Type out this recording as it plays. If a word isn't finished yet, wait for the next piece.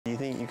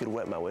think you could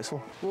wet my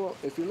whistle? Well,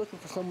 if you're looking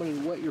for somebody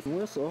to wet your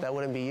whistle. That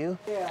wouldn't be you?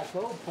 Yeah,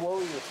 don't blow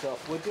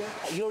yourself, would you?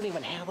 You don't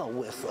even have a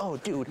whistle. Oh,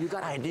 dude, you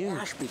got a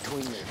dash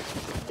between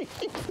you.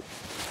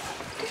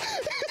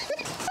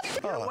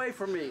 Get away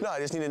from me. No, I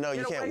just need to know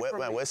you can't wet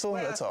my whistle.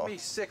 That's all. Me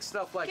sick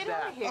stuff like Get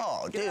that. over here.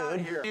 Oh, Get out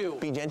of dude. here.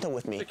 Be gentle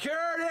with me.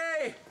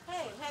 Security!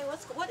 Hey,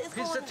 what is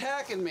going He's on?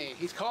 attacking me.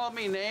 He's calling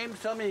me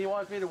names, telling me he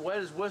wants me to wet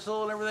his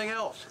whistle and everything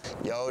else.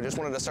 Yo, just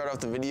wanted to start off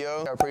the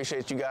video. I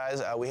appreciate you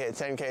guys. We hit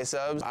 10K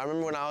subs. I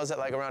remember when I was at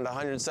like around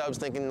 100 subs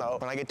thinking, oh,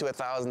 when I get to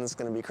 1,000, it's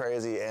gonna be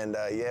crazy. And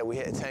yeah, we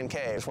hit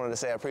 10K. Just wanted to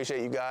say I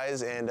appreciate you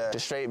guys and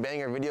just straight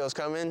banger videos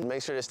coming.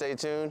 Make sure to stay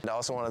tuned. And I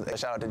also want to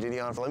shout out to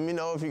Gideon for letting me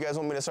know if you guys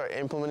want me to start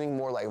implementing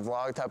more like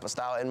vlog type of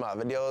style in my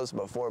videos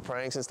before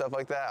pranks and stuff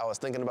like that. I was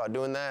thinking about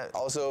doing that.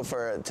 Also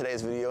for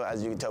today's video,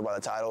 as you can tell by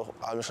the title,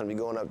 I'm just gonna be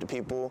going up to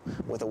people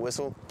with a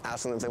whistle,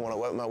 asking them if they want to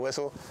wet my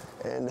whistle,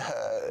 and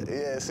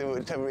yeah, see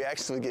what type of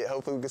reactions we get.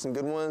 Hopefully we get some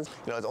good ones.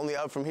 You know, it's only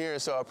up from here,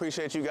 so I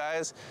appreciate you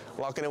guys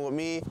locking in with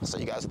me. I'll see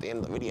you guys at the end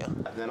of the video.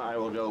 Then I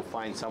will go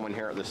find someone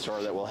here at the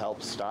store that will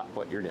help stop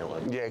what you're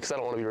doing. Yeah, because I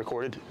don't want to be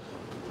recorded.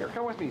 Here,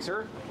 come with me,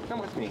 sir. Come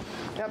with me.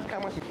 Yep,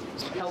 come with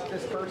me. Help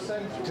this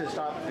person to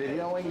stop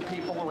videoing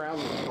people around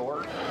the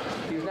store.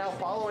 He's now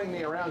following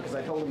me around because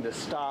I told him to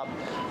stop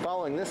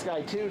following this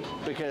guy too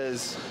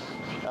because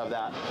of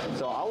that.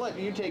 So I'll let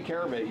you take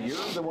care of it. You're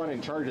the one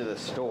in charge of the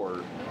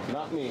store,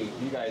 not me.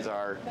 You guys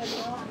are.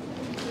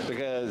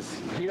 Because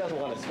he doesn't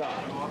want to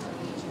stop.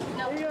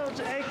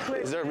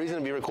 Is there a reason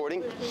to be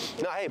recording?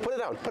 No, hey, put it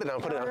down. Put it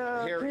down. Put it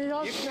down. Here, you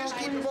can just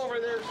keep him over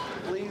there,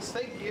 please.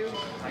 Thank you.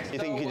 You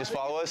think you can just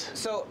follow us?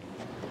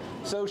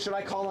 So should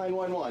I call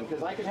 911?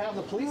 Because I could have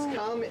the police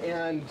come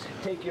and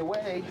take you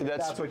away.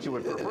 That's what you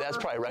would prefer. That's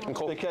probably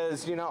technical.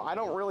 Because, you know, I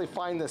don't really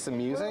find this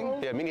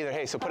amusing. Yeah, me neither.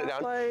 Hey, so put it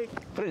down.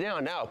 Put it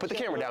down now. Put the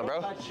camera down,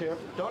 bro. Don't touch him.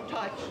 Don't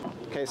touch.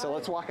 Okay, so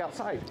let's walk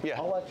outside. Yeah.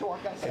 I'll let you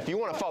walk outside. If you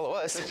want to follow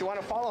us. If you want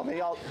to follow me,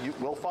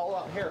 we'll follow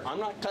out here. I'm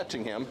not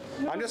touching him.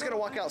 I'm just going to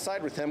walk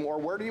outside with him. Or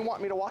where do you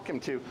want me to walk him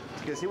to?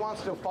 Because he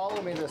wants to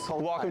follow me this whole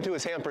time. Walk him to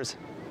his hampers.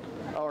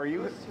 Oh, are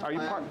you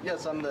part?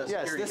 Yes, I'm the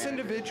Yes, security this man.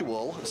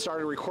 individual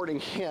started recording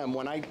him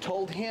when I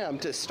told him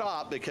to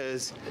stop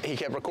because he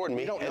kept recording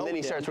me, and then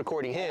he starts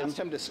recording him. I asked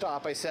him to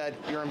stop. I said,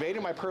 "You're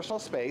invading my personal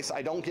space.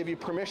 I don't give you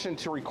permission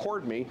to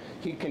record me."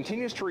 He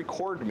continues to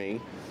record me.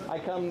 I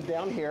come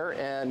down here,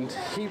 and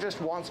he just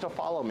wants to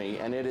follow me,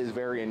 and it is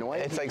very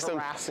annoying. It's like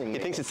harassing me.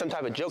 He thinks it's some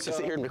type of joke to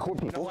sit here and record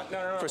people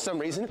for some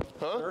reason,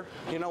 huh? Sir,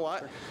 you know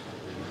what?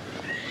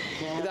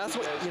 That's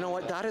what, you know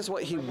what, that is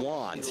what he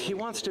wants. He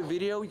wants to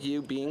video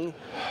you being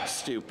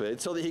stupid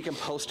so that he can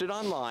post it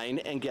online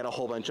and get a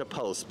whole bunch of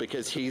posts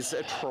because he's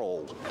a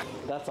troll.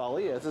 That's all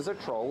he is a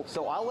troll.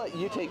 So I'll let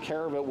you take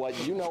care of it,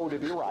 what you know to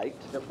be right.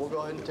 Yep, we'll go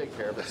ahead and take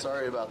care of it.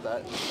 Sorry about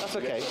that. That's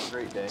okay. Have a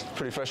great day.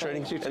 Pretty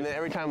frustrating. And then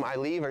every time I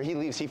leave or he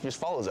leaves, he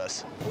just follows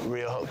us.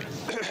 Real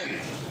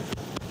homies.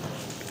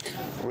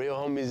 Real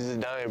homies is a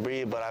dying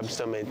breed, but I'm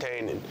still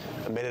maintaining.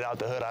 I made it out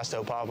the hood, I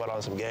still pop out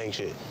on some gang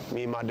shit.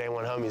 Me and my day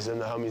one homies, them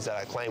the homies that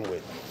I claim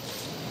with.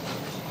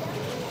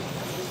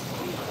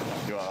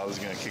 Yo, I was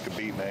gonna kick a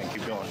beat, man.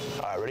 Keep going.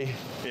 All right, ready?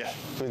 Yeah.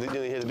 Let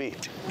me hear the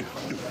beat.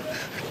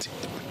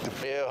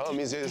 Yeah,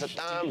 homies is a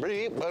dying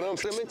breed, but I'm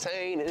still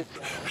maintaining.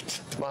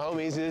 My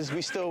homies is,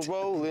 we still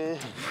rolling.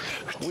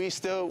 We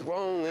still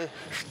rolling.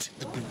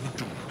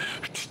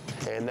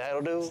 And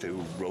that'll do.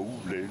 Still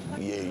rolling.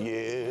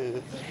 Yeah.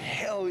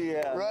 Hell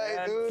yeah. Right,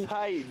 man. dude?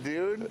 Tight,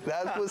 dude.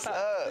 That's what's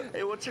up.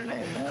 Hey, what's your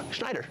name, man?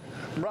 Schneider.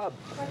 Rob.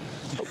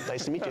 Oh,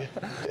 nice to meet you.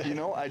 You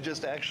know, I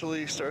just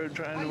actually started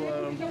trying to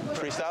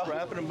freestyle?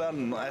 rapping about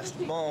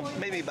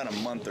maybe about a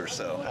month or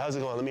so. How's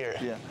it going? Let me hear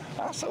it. Yeah.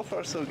 So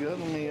far, so good.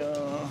 Let me,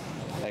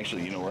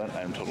 actually, you know what?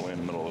 I'm totally in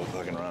the middle of a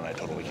fucking run. I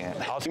totally can't.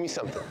 I'll give me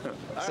something.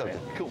 All right,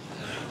 cool.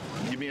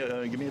 Give me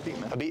a beat,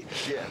 man. A beat?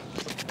 Yeah.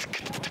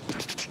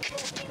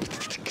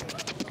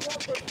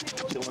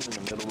 Still in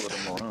the middle of the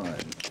run.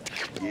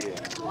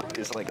 Yeah.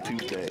 It's like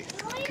Tuesday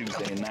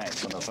night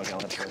when the fucking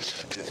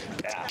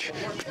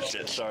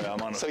shit, sorry,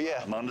 I'm on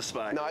the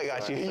spot. No, I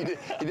got you. You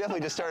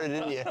definitely just started,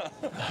 didn't you?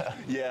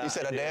 Yeah. You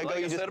said a day ago? Like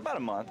you I said, about a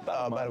month.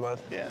 About a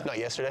month? Yeah. Not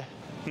yesterday?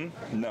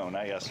 No,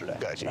 not yesterday.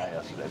 Got you. Not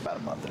yesterday, about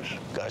a month-ish.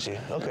 Got you.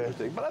 Okay.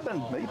 But I've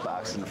been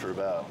beatboxing for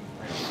about,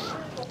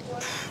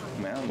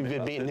 man, You've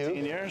been beating 15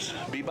 who? years.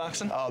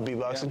 Beatboxing. Oh,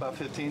 beatboxing? Yeah, about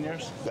 15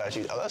 years. Got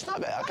you. Oh, that's not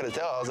bad. I could have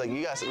tell. I was like,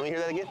 you guys, let me hear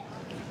that again.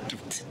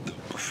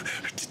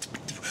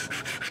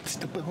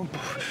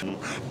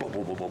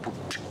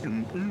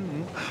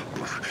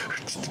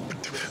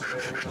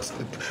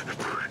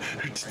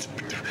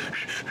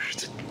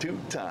 Two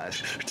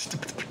times.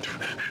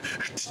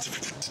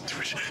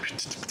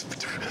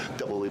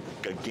 Double it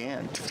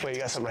again. Wait,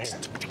 you got something right here.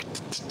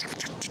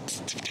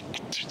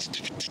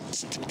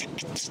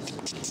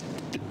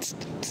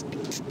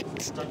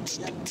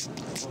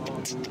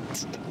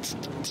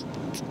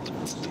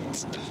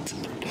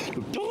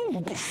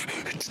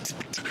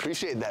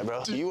 Appreciate that,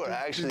 bro. You are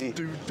actually,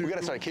 we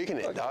gotta start kicking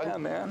it, dog. Yeah,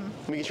 man.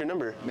 Let me get your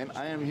number. Man,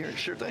 I am here.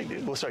 Sure thing,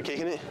 dude. We'll start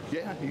kicking it.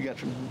 Yeah, you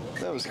got your.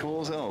 That was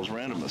cool as hell. It was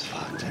random as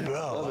fuck, dude.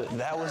 Bro,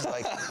 that was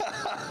like,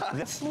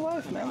 That's the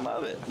life, man.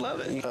 Love it. Love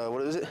it.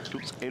 what is it?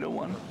 Oops,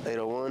 801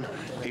 801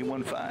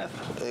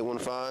 815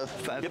 815.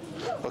 5.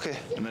 Yep. Okay.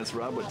 And that's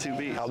Rob with 2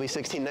 B's. I'll be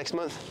 16 next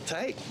month.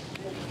 Tight.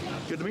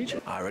 Good to meet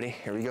you. All right, ready?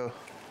 Here we go.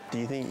 Do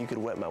you think you could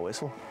wet my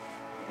whistle?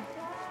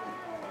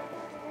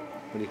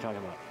 What are you talking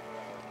about?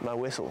 My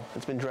whistle.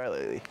 It's been dry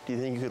lately. Do you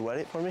think you could wet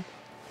it for me?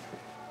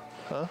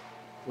 Huh?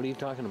 What are you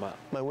talking about?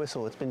 My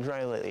whistle. It's been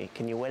dry lately.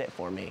 Can you wet it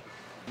for me?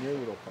 You're a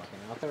little fucking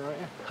out there, aren't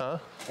you? Huh?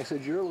 I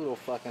said you're a little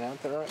fucking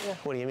out there, aren't you?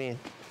 What do you mean?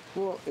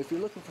 Well, if you're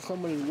looking for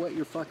somebody to wet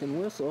your fucking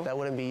whistle, That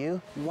wouldn't be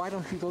you? why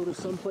don't you go to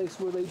some place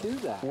where they do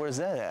that? Where's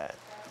that at?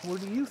 Where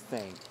do you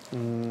think?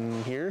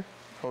 Here?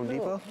 Home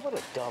Depot? What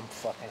a dumb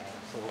fucking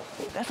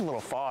asshole. That's a little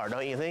far,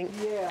 don't you think?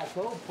 Yeah,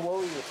 go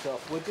blow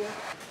yourself, would you?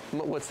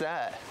 What's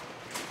that?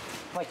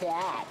 What's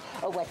that?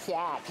 Oh, what's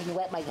that? Can you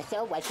wet my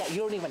whistle? What's that? You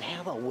don't even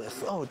have a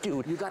whistle. Oh,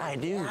 dude, You got I a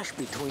do. gash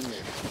between you.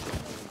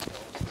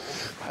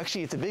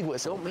 Actually, it's a big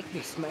whistle. Don't make me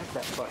smack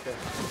that fucker.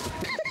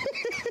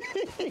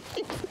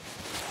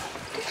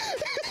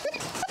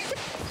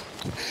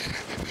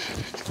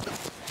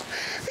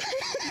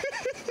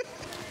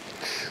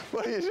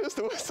 Buddy, it's just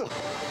a whistle.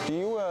 Do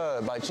you,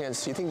 by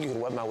chance, do you think you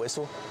could wet my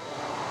whistle?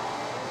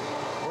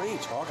 What are you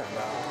talking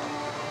about?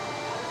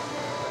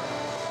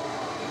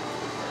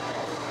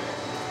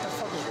 What the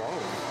fuck is wrong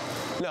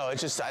with you? No,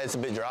 it's a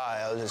bit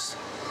dry. I was just.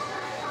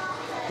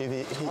 You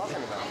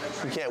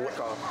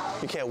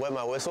can't wet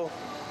my whistle?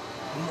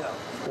 No.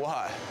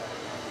 Why?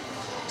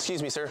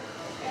 Excuse me, sir.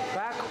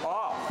 Back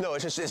off. No,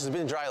 it's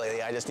been dry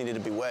lately. I just needed to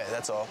be wet.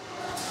 That's all.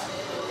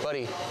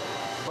 Buddy,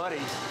 Buddy,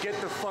 get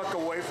the fuck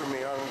away from me.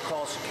 I'm gonna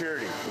call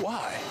security.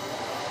 why?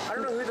 I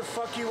don't know who the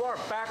fuck you are.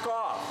 Back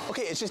off.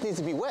 Okay, it just needs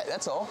to be wet.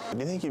 That's all. Do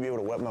you think you'd be able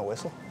to wet my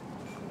whistle?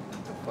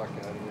 Get the fuck out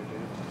of here,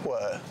 dude.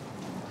 What?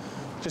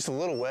 Just a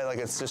little wet, like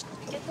it's just.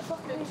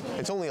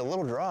 It's only a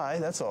little dry.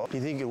 That's all. Do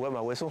you think you could wet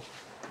my whistle?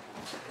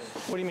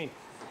 What do you mean?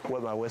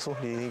 Wet my whistle?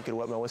 Do you think you could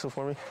wet my whistle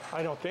for me?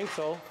 I don't think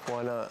so.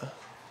 Why not?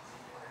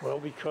 Well,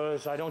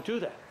 because I don't do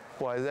that.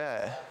 Why is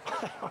that?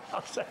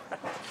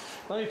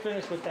 Let me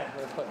finish with that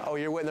real quick. Oh,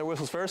 you're wetting their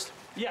whistles first?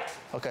 Yeah.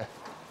 Okay.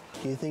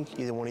 Do you think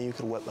either one of you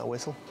could wet my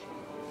whistle?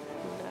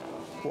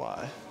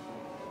 Why?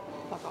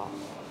 Fuck off.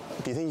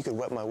 Do you think you could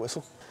wet my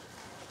whistle?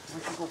 Why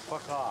don't you go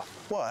fuck off?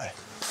 Why?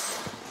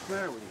 What's the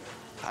matter with you?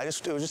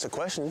 It was just a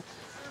question.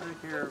 I think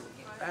you're an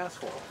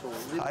asshole. So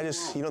leave me alone.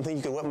 You don't think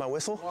you could wet my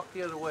whistle? Walk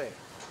the other way.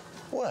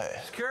 What?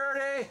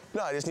 Security!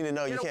 No, I just need to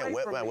know you Get can't away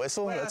wet from my me.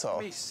 whistle. Quit That's asking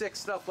all. me sick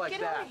stuff like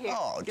Get that. out of here.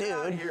 Oh, Get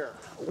out of dude. here.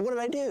 What did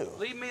I do?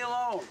 Leave me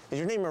alone. Is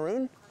your name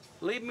Maroon?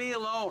 Leave me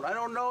alone. I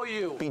don't know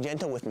you. Be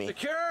gentle with me.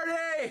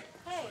 Security!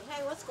 Hey,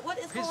 what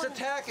is He's going on?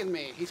 attacking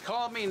me. He's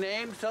calling me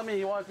names, telling me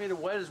he wants me to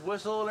wet his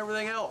whistle and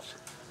everything else.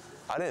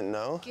 I didn't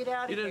know. Get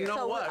out of You here. didn't know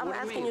so what? I'm What do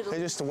you asking mean? you They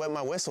to. just to wet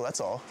my whistle.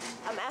 That's all.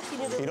 I'm asking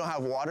you to. You don't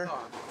have water?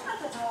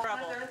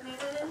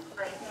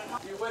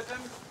 You with him?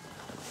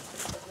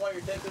 That's why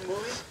you're taking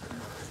movies?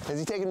 Is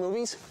he taking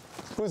movies?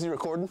 Who's he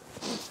recording?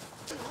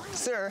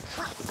 Sir,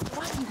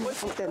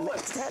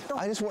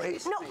 I just want.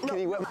 Can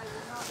he wet?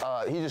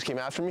 He just came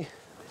after me,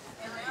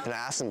 and I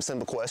asked him a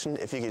simple question: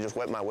 if he could just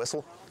wet my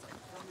whistle.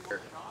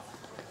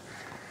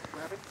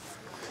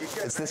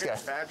 It's this guy.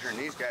 Badgering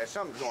these guys.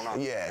 Something's going on.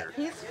 Yeah.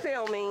 He's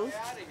filming.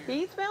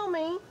 He's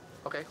filming.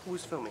 Okay,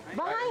 who's filming?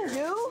 Behind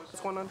you.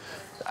 What's going on?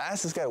 I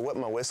asked this guy to wet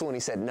my whistle, and he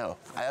said no.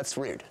 That's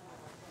rude.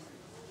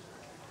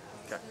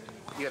 Okay,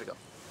 you gotta go.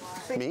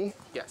 Me?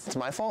 Yes. It's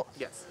my fault?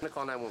 Yes. I'm gonna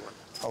call 911.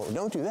 Oh,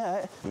 don't do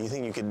that. You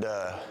think you could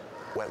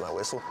wet my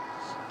whistle?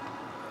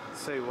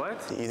 Say what?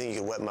 You think you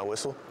could wet my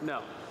whistle?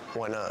 No.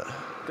 Why not?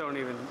 Don't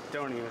even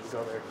go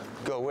there.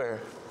 Go where?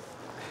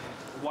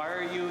 Why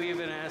are you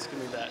even asking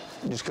me that?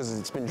 Just because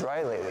it's been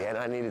dry lately, and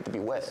I need it to be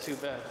wet. Too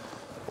bad.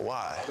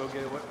 Why? Go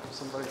get it wet from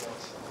somebody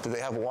else. Do they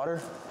have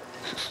water?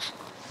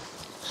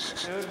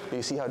 Dude, Do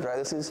you see how dry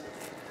this is?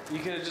 you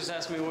could have just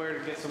asked me where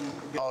to get some.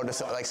 Oh,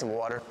 just like some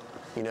water,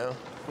 you know?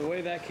 The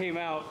way that came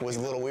out Was a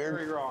little very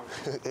weird? wrong.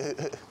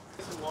 Get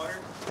some water.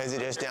 Is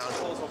it just down?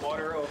 Pulls of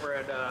water over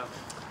at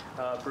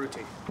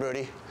Brutti.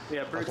 Brody?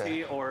 Yeah, Brutti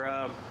Okay. or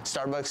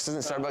Starbucks,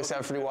 doesn't Starbucks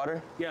have free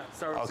water? yeah,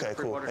 Starbucks. Okay, has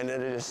free cool. water. And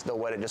then they'll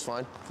wet it just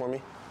fine for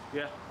me?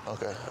 Yeah.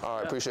 Okay, all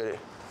right, Yeah. appreciate it.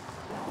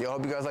 Yo,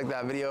 hope you guys like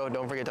that video.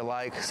 Don't forget to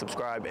like,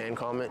 subscribe, and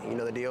comment. You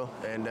know the deal.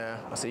 And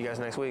I'll see you guys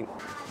next week.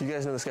 You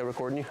guys know this guy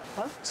recording you?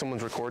 Huh?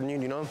 Someone's recording you.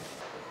 Do you know him?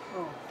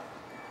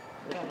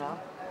 I don't know.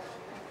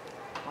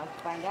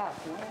 Let's find out.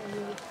 Why are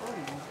you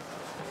recording me?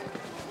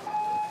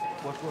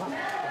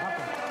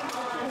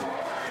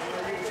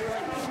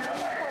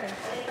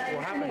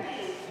 What happened?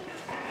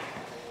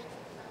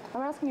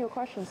 I'm asking you a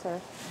question, sir.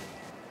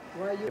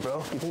 Where are you? Hey, bro,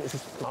 you think this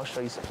is... I'll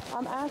show you some.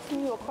 I'm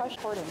asking you a question.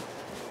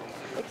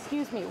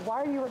 Excuse me,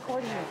 why are you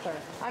recording me, sir?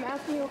 I'm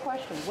asking you a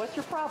question. What's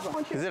your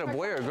problem? Is it a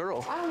boy or a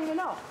girl? I don't even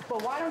know.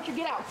 But why don't you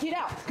get out? Get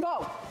out.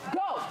 Go.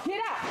 Go.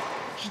 Get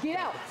out. Get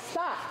out.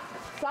 Stop.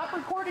 Stop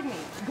recording me.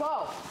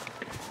 Go.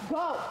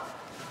 Go.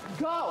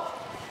 Go.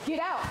 Get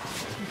out.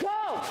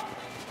 Go.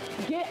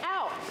 Get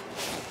out.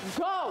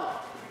 Go.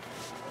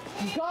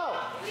 Go.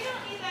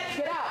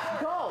 Get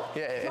out. Go.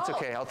 Yeah, it's Go.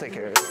 okay. I'll take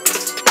care of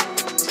it.